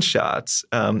screenshots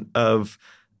of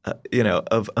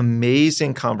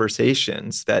amazing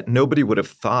conversations that nobody would have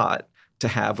thought to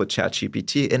have with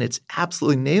ChatGPT, and it's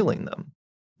absolutely nailing them.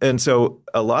 And so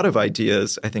a lot of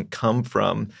ideas, I think, come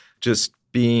from just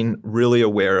being really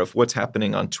aware of what's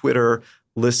happening on Twitter,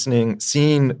 listening,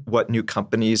 seeing what new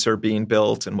companies are being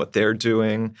built and what they're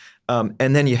doing.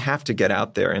 And then you have to get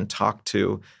out there and talk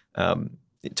to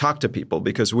people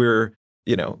because we're,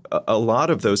 a lot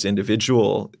of those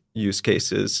individual use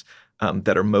cases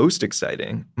that are most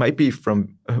exciting might be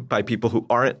by people who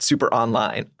aren't super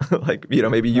online. Like,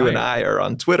 maybe you and I are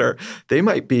on Twitter. They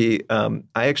might be, I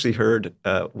actually heard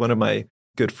one of my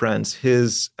good friends,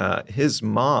 his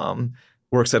mom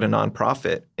works at a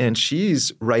nonprofit, and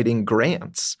she's writing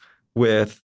grants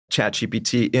with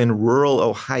ChatGPT in rural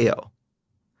Ohio.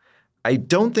 I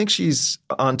don't think she's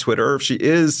on Twitter. If she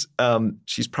is,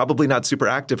 she's probably not super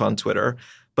active on Twitter,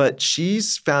 but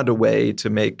she's found a way to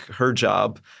make her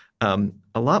job a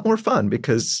lot more fun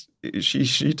because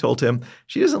she told him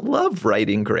she doesn't love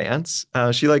writing grants.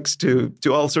 She likes to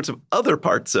do all sorts of other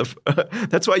parts of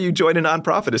that's why you join a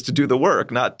nonprofit, is to do the work,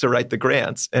 not to write the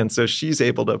grants. And so she's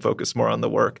able to focus more on the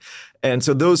work. And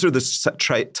so those are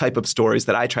the type of stories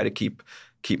that I try to keep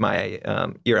my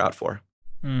ear out for.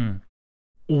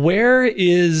 Where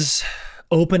is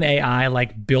OpenAI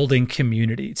like building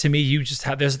community? To me, you just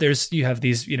have you have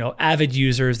these avid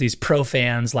users, these pro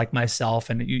fans like myself,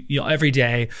 and you every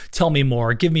day tell me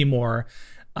more, give me more.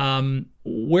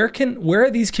 Where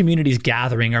are these communities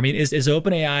gathering? I mean, is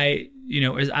OpenAI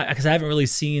because I haven't really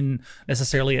seen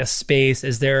necessarily a space.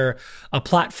 Is there a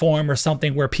platform or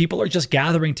something where people are just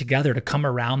gathering together to come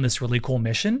around this really cool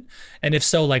mission? And if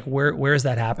so, like where is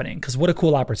that happening? Because what a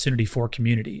cool opportunity for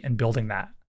community and building that.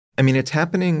 I mean, it's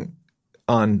happening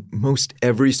on most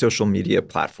every social media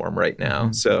platform right now.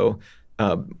 Mm-hmm. So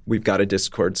we've got a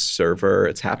Discord server.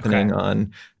 It's happening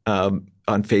on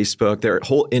Facebook. There are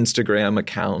whole Instagram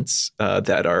accounts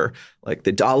that are like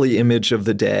the Dolly image of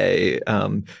the day.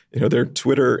 There are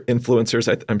Twitter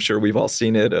influencers. I'm sure we've all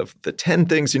seen it, of the 10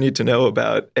 things you need to know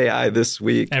about AI this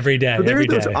week. Every day. So there are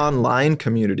those online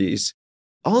communities.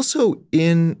 Also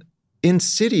in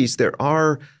cities, there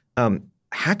are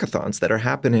hackathons that are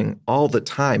happening all the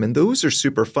time, and those are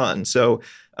super fun. So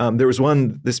there was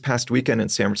one this past weekend in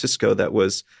San Francisco that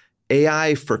was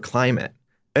AI for climate.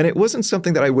 And it wasn't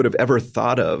something that I would have ever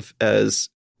thought of as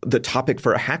the topic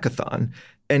for a hackathon.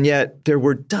 And yet there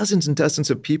were dozens and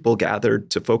dozens of people gathered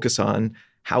to focus on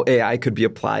how AI could be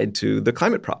applied to the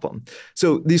climate problem.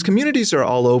 So these communities are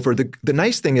all over. The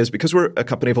nice thing is, because we're a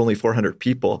company of only 400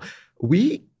 people,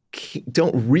 we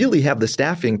don't really have the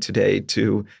staffing today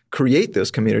to create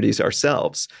those communities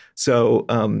ourselves. So,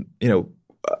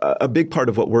 a big part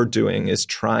of what we're doing is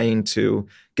trying to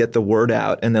get the word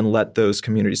out and then let those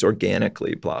communities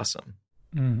organically blossom.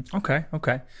 Okay.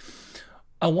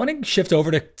 I want to shift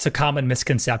over to common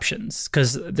misconceptions,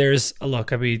 because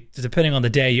depending on the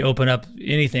day, you open up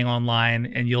anything online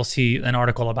and you'll see an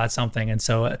article about something. And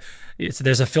so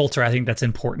there's a filter, I think, that's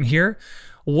important here.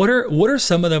 What are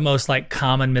some of the most like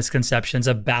common misconceptions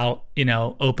about,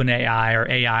 OpenAI or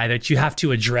AI that you have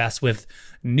to address with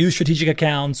new strategic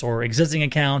accounts or existing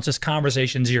accounts, just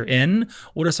conversations you're in?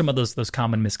 What are some of those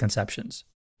common misconceptions?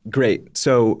 Great.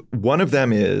 So one of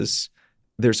them is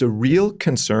there's a real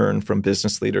concern from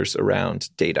business leaders around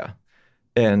data.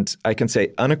 And I can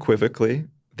say unequivocally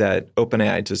that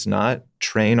OpenAI does not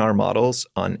train our models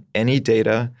on any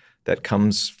data that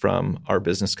comes from our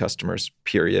business customers,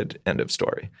 period, end of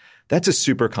story. That's a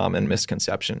super common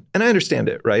misconception. And I understand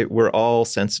it, right? We're all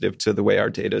sensitive to the way our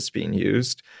data is being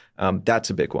used. That's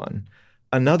a big one.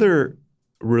 Another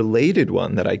related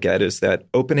one that I get is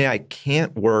that OpenAI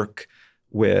can't work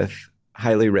with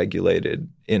highly regulated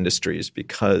industries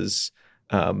because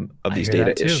of these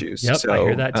data issues. Yep, I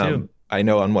hear that too. I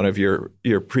know on one of your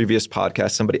previous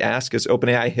podcasts, somebody asked, is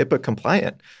OpenAI HIPAA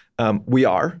compliant? We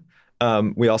are.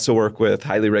 We also work with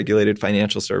highly regulated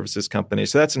financial services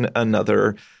companies. So that's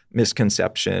another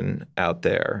misconception out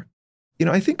there.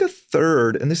 I think a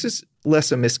third, and this is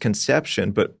less a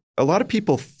misconception, but a lot of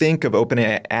people think of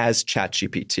OpenAI as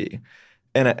ChatGPT.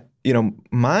 And,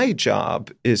 my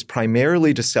job is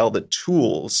primarily to sell the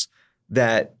tools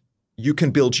that you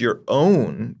can build your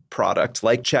own product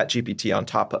like ChatGPT on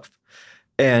top of.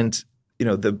 And,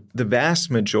 the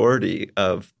vast majority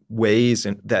of ways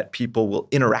that people will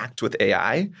interact with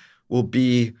AI will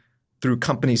be through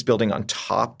companies building on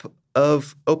top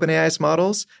of OpenAI's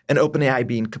models and OpenAI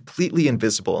being completely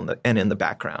invisible in the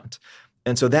background.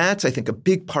 And so that's, I think, a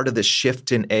big part of the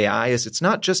shift in AI is it's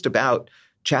not just about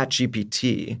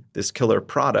ChatGPT, this killer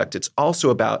product. It's also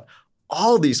about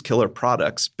all these killer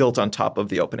products built on top of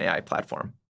the OpenAI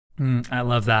platform. I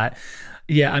love that.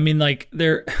 Yeah,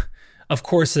 of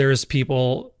course, there's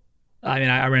people. I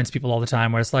run into people all the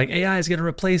time where it's like AI is going to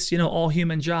replace, all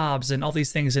human jobs and all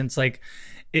these things. And it's like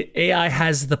AI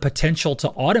has the potential to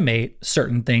automate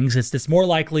certain things. It's more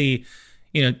likely,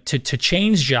 to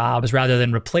change jobs rather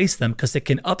than replace them because it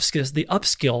can upskill. The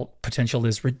upskill potential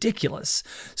is ridiculous.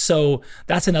 So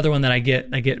that's another one that I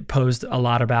get posed a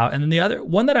lot about. And then the other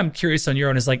one that I'm curious on your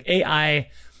own is like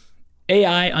AI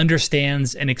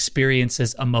understands and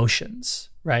experiences emotions,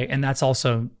 right? And that's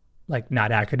also like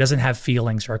not accurate. It doesn't have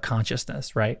feelings or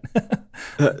consciousness, right?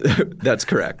 That's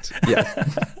correct. Yeah.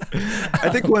 I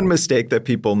think one mistake that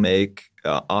people make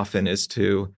often is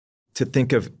to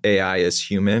think of AI as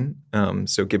human,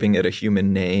 so giving it a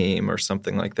human name or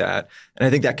something like that. And I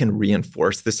think that can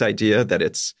reinforce this idea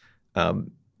that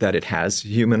that it has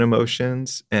human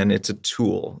emotions and it's a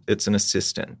tool, it's an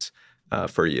assistant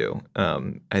for you.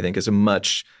 I think is a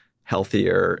much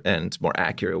healthier and more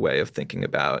accurate way of thinking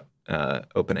about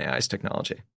OpenAI's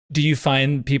technology. Do you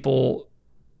find people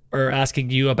are asking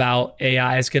you about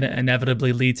AI is going to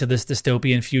inevitably lead to this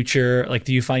dystopian future? Like,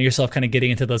 do you find yourself kind of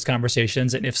getting into those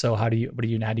conversations? And if so, how do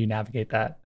you navigate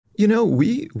that?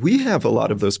 We have a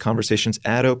lot of those conversations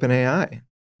at OpenAI.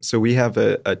 So we have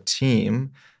a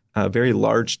team, a very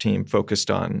large team focused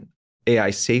on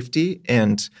AI safety.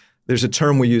 And there's a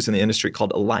term we use in the industry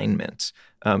called alignment.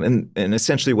 And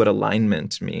essentially what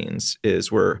alignment means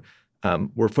is we're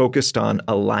focused on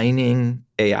aligning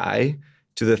AI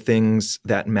to the things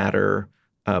that matter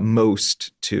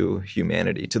most to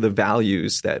humanity, to the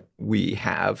values that we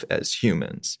have as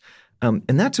humans. And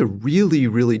that's a really,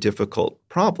 really difficult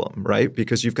problem, right?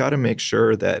 Because you've got to make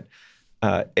sure that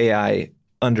AI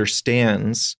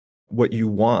understands what you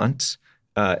want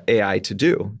AI to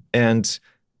do. And,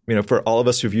 for all of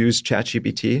us who've used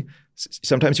ChatGPT,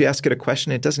 sometimes you ask it a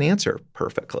question, it doesn't answer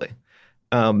perfectly.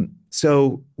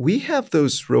 So we have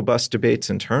those robust debates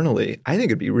internally. I think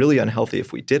it'd be really unhealthy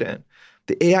if we didn't.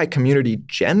 The AI community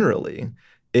generally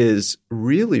is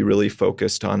really, really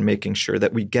focused on making sure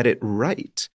that we get it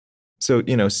right. So,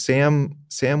 Sam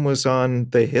was on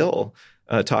the Hill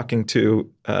talking to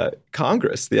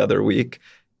Congress the other week,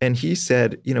 and he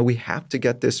said, we have to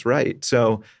get this right.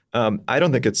 So I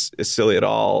don't think it's silly at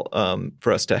all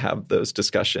for us to have those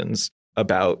discussions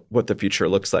about what the future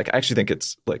looks like. I actually think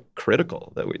it's like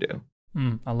critical that we do.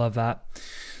 I love that.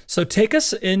 So take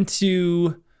us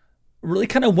into really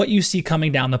kind of what you see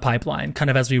coming down the pipeline, kind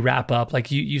of as we wrap up.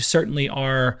 Like you certainly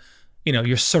are,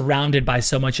 you're surrounded by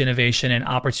so much innovation and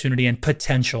opportunity and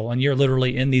potential. And you're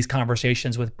literally in these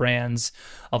conversations with brands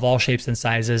of all shapes and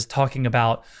sizes, talking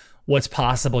about what's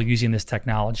possible using this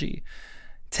technology.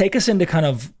 Take us into kind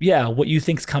of, what you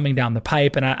think's coming down the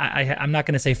pipe. And I'm not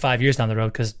going to say 5 years down the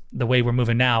road because the way we're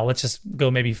moving now, let's just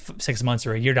go maybe 6 months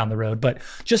or a year down the road. But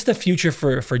just the future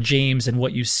for James and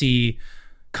what you see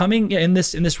coming in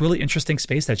this really interesting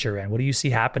space that you're in. What do you see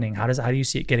happening? How do you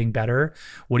see it getting better?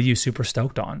 What are you super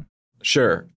stoked on?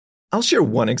 Sure. I'll share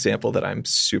one example that I'm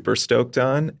super stoked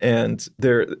on. And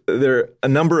there are a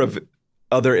number of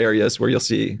other areas where you'll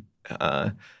see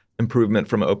improvement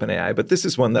from OpenAI. But this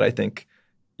is one that I think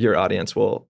your audience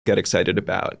will get excited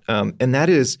about. And that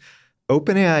is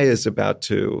OpenAI is about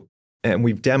to, and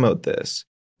we've demoed this,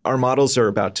 our models are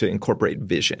about to incorporate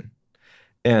vision.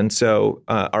 And so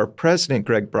our president,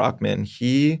 Greg Brockman,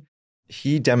 he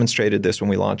demonstrated this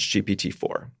when we launched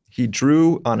GPT-4. He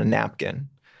drew on a napkin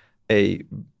a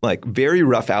very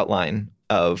rough outline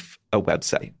of a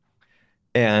website.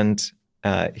 And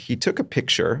he took a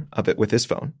picture of it with his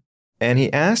phone, and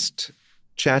he asked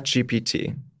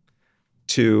ChatGPT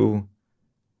to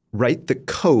write the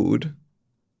code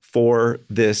for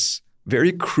this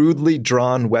very crudely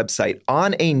drawn website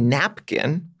on a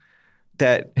napkin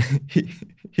that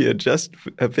he had just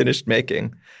finished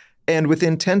making. And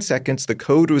within 10 seconds, the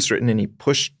code was written and he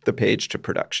pushed the page to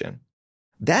production.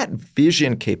 That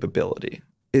vision capability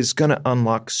is going to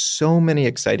unlock so many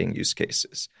exciting use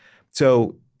cases.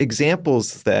 So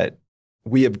examples that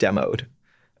we have demoed,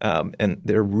 and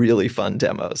they're really fun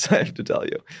demos, I have to tell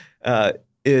you,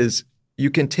 is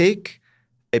you can take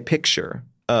a picture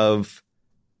of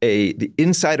the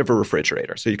inside of a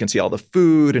refrigerator, so you can see all the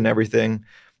food and everything,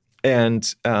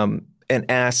 and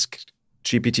ask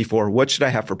GPT-4, what should I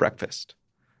have for breakfast?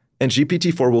 And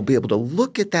GPT-4 will be able to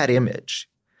look at that image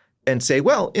and say,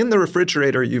 well, in the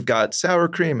refrigerator, you've got sour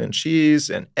cream and cheese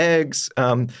and eggs.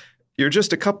 You're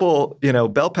just a couple,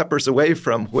 bell peppers away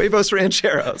from huevos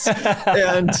rancheros.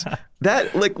 And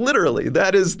that, literally,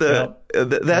 that is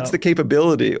the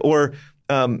capability. Or,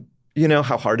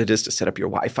 how hard it is to set up your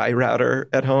Wi-Fi router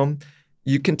at home.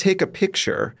 You can take a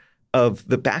picture of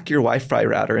the back of your Wi-Fi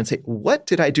router and say, what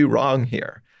did I do wrong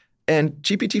here? And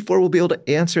GPT-4 will be able to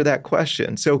answer that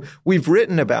question. So we've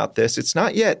written about this. It's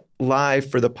not yet live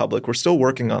for the public. We're still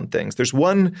working on things. There's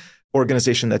one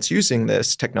organization that's using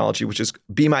this technology, which is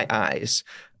Be My Eyes.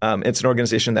 It's an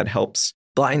organization that helps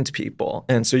blind people.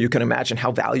 And so you can imagine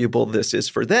how valuable this is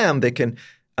for them. They can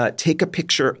take a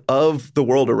picture of the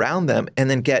world around them and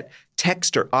then get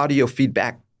text or audio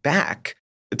feedback back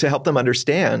to help them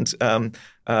understand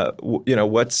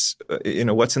what's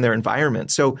in their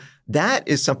environment. So that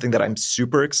is something that I'm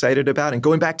super excited about. And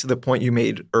going back to the point you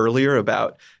made earlier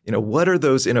about, what are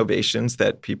those innovations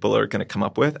that people are going to come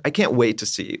up with? I can't wait to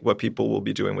see what people will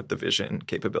be doing with the vision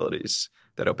capabilities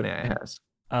that OpenAI has.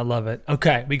 I love it.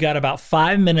 Okay, we got about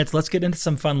 5 minutes. Let's get into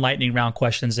some fun lightning round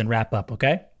questions and wrap up,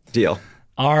 okay? Deal.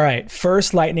 All right,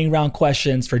 first lightning round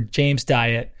questions for James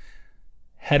Diet,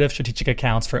 head of strategic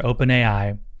accounts for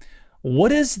OpenAI.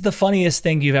 What is the funniest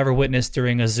thing you've ever witnessed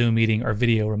during a Zoom meeting or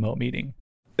video remote meeting?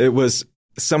 It was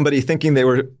somebody thinking they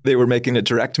were making a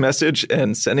direct message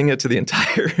and sending it to the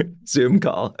entire Zoom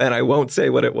call, and I won't say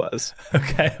what it was.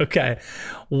 Okay.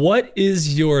 What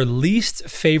is your least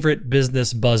favorite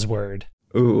business buzzword?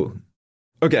 Ooh.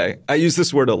 Okay, I use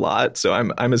this word a lot, so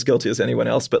I'm as guilty as anyone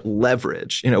else, but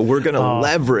leverage. We're going to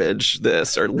leverage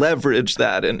this or leverage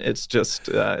that, and it's just,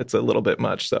 it's a little bit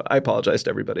much. So I apologize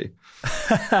to everybody.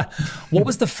 What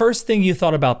was the first thing you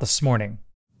thought about this morning?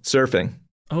 Surfing.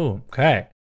 Oh, okay.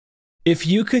 If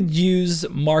you could use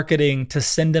marketing to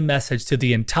send a message to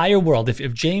the entire world,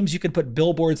 if James, you could put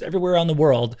billboards everywhere around the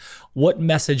world, what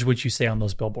message would you say on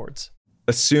those billboards?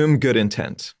 Assume good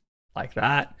intent. Like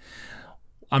that.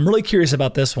 I'm really curious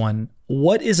about this one.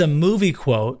 What is a movie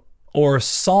quote or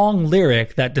song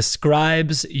lyric that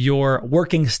describes your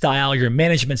working style, your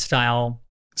management style?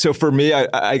 So for me,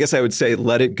 I guess I would say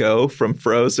Let It Go from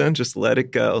Frozen. Just let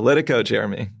it go. Let it go,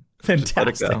 Jeremy.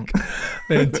 Fantastic.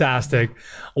 Fantastic.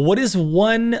 What is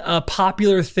one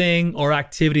popular thing or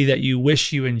activity that you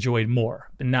wish you enjoyed more?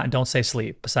 And don't say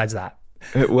sleep, besides that.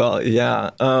 Well, yeah.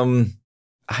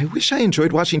 I wish I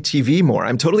enjoyed watching TV more.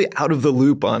 I'm totally out of the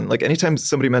loop on, anytime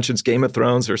somebody mentions Game of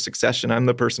Thrones or Succession, I'm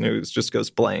the person who just goes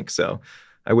blank. So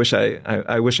I wish I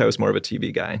was more of a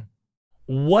TV guy.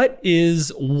 What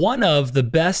is one of the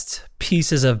best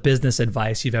pieces of business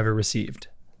advice you've ever received?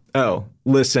 Oh,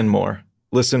 listen more.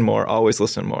 Listen more. Always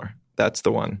listen more. That's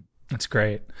the one. That's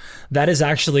great. That is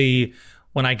actually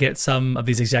when I get some of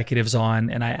these executives on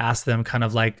and I ask them kind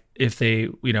of if they,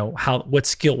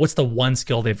 what's the one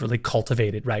skill they've really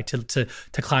cultivated, right? To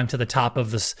climb to the top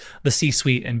of the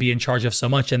C-suite and be in charge of so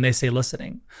much. And they say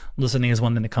listening. Listening is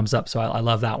one thing that comes up. So I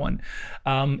love that one.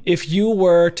 If you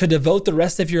were to devote the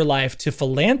rest of your life to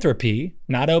philanthropy,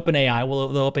 not OpenAI, well,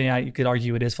 the OpenAI, you could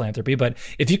argue it is philanthropy, but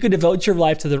if you could devote your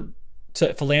life to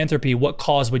philanthropy, what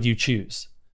cause would you choose?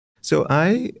 So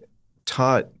I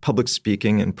taught public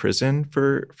speaking in prison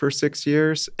for 6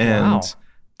 years. And wow.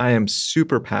 I am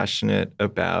super passionate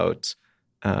about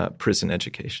prison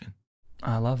education.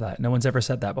 I love that. No one's ever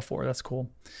said that before. That's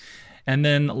cool. And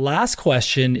then last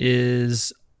question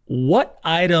is, what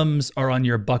items are on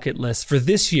your bucket list for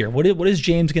this year? What is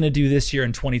James going to do this year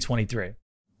in 2023?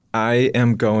 I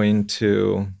am going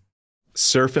to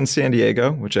surf in San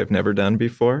Diego, which I've never done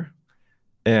before.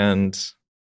 And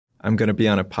I'm going to be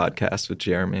on a podcast with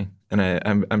Jeremy. And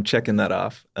I'm checking that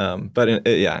off. But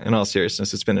in all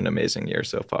seriousness, it's been an amazing year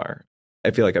so far.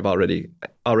 I feel like I've already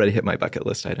hit my bucket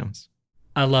list items.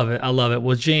 I love it. I love it.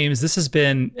 Well, James, this has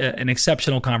been an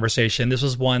exceptional conversation. This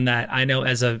was one that I know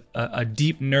as a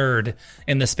deep nerd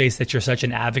in the space that you're such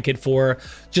an advocate for,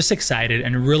 just excited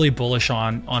and really bullish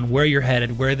on where you're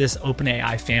headed, where this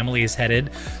OpenAI family is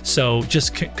headed. So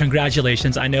just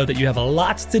congratulations. I know that you have a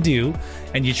lot to do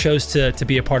and you chose to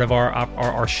be a part of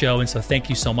our show. And so thank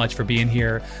you so much for being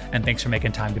here. And thanks for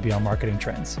making time to be on Marketing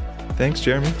Trends. Thanks,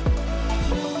 Jeremy.